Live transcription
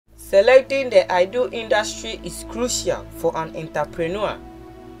Selecting the ideal industry is crucial for an entrepreneur.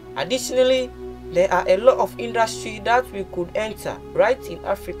 Additionally, there are a lot of industries that we could enter right in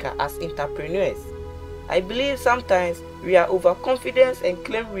Africa as entrepreneurs. I believe sometimes we are overconfident and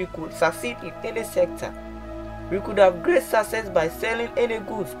claim we could succeed in any sector. We could have great success by selling any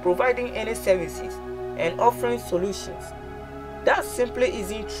goods, providing any services, and offering solutions. That simply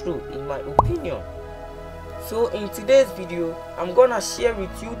isn't true in my opinion. So in today's video, I'm gonna share with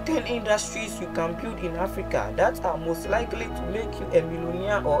you 10 industries you can build in Africa that are most likely to make you a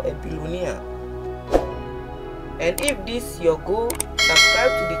millionaire or a billionaire. And if this is your goal, subscribe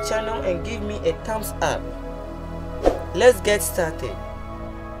to the channel and give me a thumbs up. Let's get started.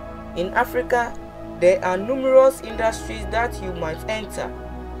 In Africa, there are numerous industries that you might enter.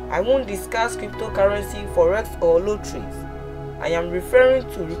 I won't discuss cryptocurrency, forex or lotteries. I am referring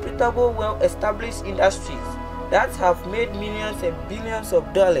to reputable, well-established industries that have made millions and billions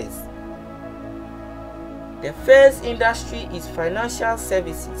of dollars. The first industry is financial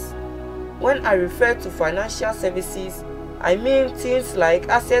services. When I refer to financial services, I mean things like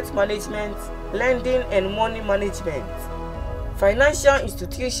asset management, lending and money management. Financial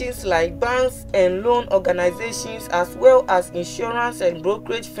institutions like banks and loan organizations, as well as insurance and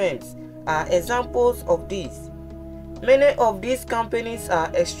brokerage firms, are examples of these. Many of these companies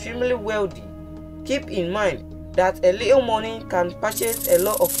are extremely wealthy. Keep in mind that a little money can purchase a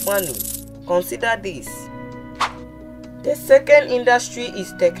lot of money. Consider this. The second industry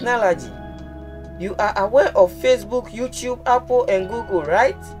is technology. You are aware of Facebook, YouTube, Apple and Google,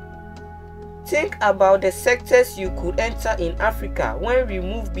 right? Think about the sectors you could enter in Africa when we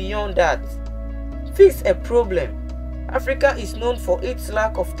move beyond that. Fix a problem. Africa is known for its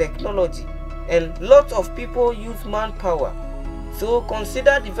lack of technology, and lots of people use manpower. So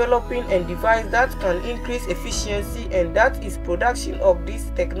consider developing a device that can increase efficiency, and that is production of these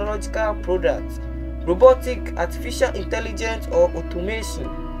technological products, robotic, artificial intelligence or automation.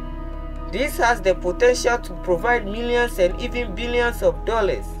 This has the potential to provide millions and even billions of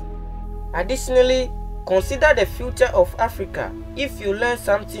dollars. Additionally, consider the future of Africa. If you learn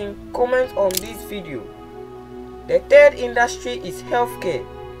something, comment on this video. The third industry is healthcare.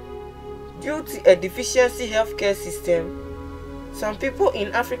 Due to a deficiency healthcare system, some people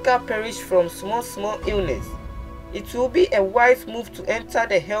in Africa perish from small illness. It will be a wise move to enter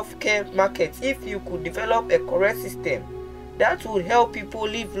the healthcare market if you could develop a correct system that would help people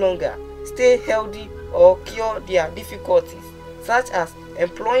live longer, stay healthy or cure their difficulties, such as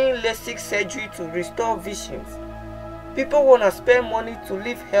employing LASIK surgery to restore visions. People want to spend money to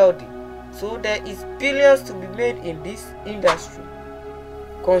live healthy, so there is billions to be made in this industry.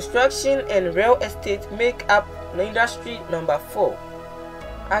 Construction and real estate make up industry number 4.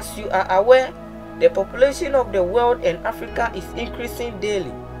 As you are aware, the population of the world and Africa is increasing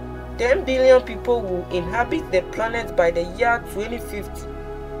daily. 10 billion people will inhabit the planet by the year 2050.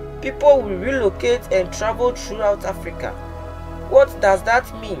 People will relocate and travel throughout Africa. What does that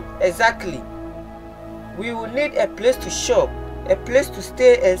mean exactly? We will need a place to shop, a place to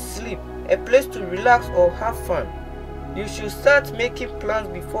stay and sleep, a place to relax or have fun. You should start making plans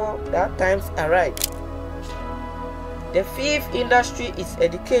before that time arrives. The fifth industry is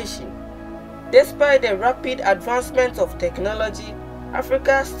education. Despite the rapid advancement of technology,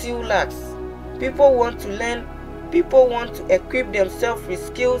 Africa still lacks. People want to learn, people want to equip themselves with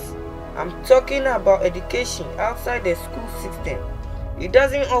skills. I'm talking about education outside the school system. It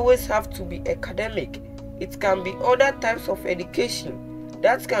doesn't always have to be academic. It can be other types of education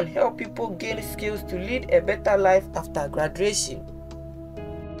that can help people gain skills to lead a better life after graduation.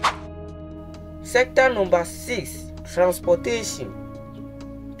 Sector number 6, transportation.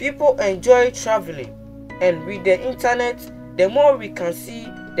 People enjoy traveling, and with the internet, the more we can see,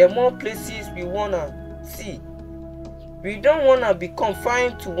 the more places we wanna see. We don't wanna be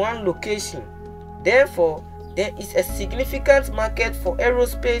confined to one location. Therefore, there is a significant market for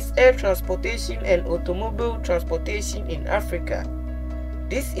aerospace, air transportation and automobile transportation in Africa.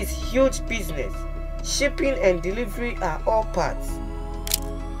 This is huge business. Shipping and delivery are all parts.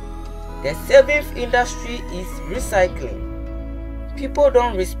 The 7th industry is recycling. People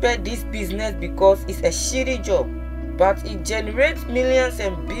don't respect this business because it's a shitty job, but it generates millions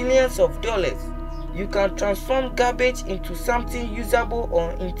and billions of dollars. You can transform garbage into something usable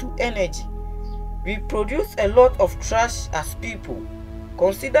or into energy. We produce a lot of trash as people.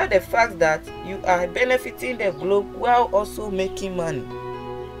 Consider the fact that you are benefiting the globe while also making money.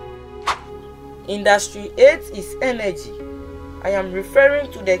 Industry 8 is energy. I am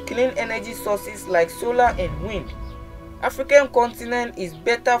referring to the clean energy sources like solar and wind. African continent is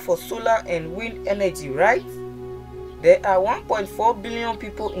better for solar and wind energy, right? There are 1.4 billion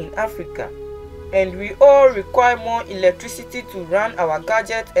people in Africa, and we all require more electricity to run our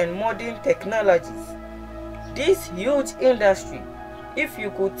gadgets and modern technologies. This huge industry, if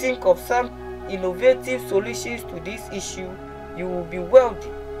you could think of some innovative solutions to this issue, you will be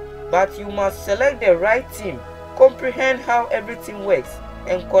wealthy. But you must select the right team, comprehend how everything works,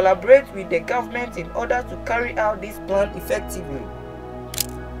 and collaborate with the government in order to carry out this plan effectively.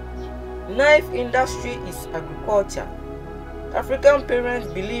 Knife industry is agriculture. African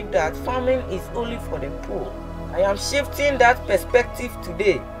parents believe that farming is only for the poor. I am shifting that perspective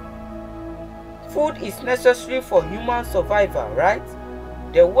today. Food is necessary for human survival, right?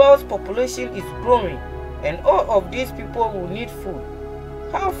 The world's population is growing, and all of these people will need food.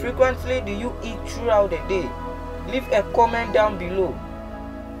 How frequently do you eat throughout the day? Leave a comment down below.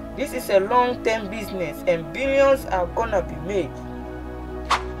 This is a long-term business and billions are gonna be made.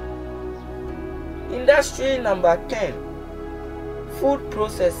 Industry number 10. Food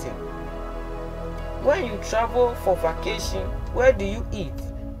processing. When you travel for vacation, where do you eat?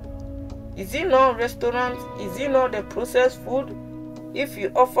 Is it not restaurants? Is it not the processed food? If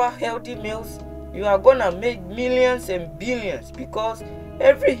you offer healthy meals, you are gonna make millions and billions, because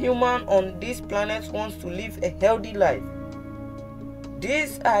every human on this planet wants to live a healthy life.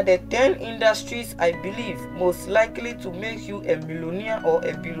 These are the 10 industries I believe most likely to make you a millionaire or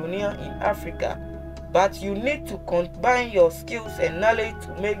a billionaire in Africa. But you need to combine your skills and knowledge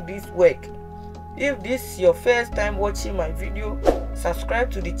to make this work. If this is your first time watching my video, subscribe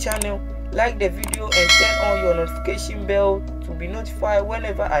to the channel, like the video and turn on your notification bell to be notified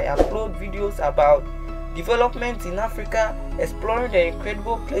whenever I upload videos about development in Africa, exploring the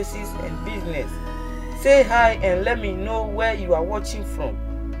incredible places and business. Say hi and let me know where you are watching from.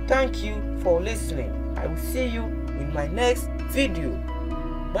 Thank you for listening. I will see you in my next video.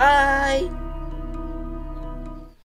 Bye.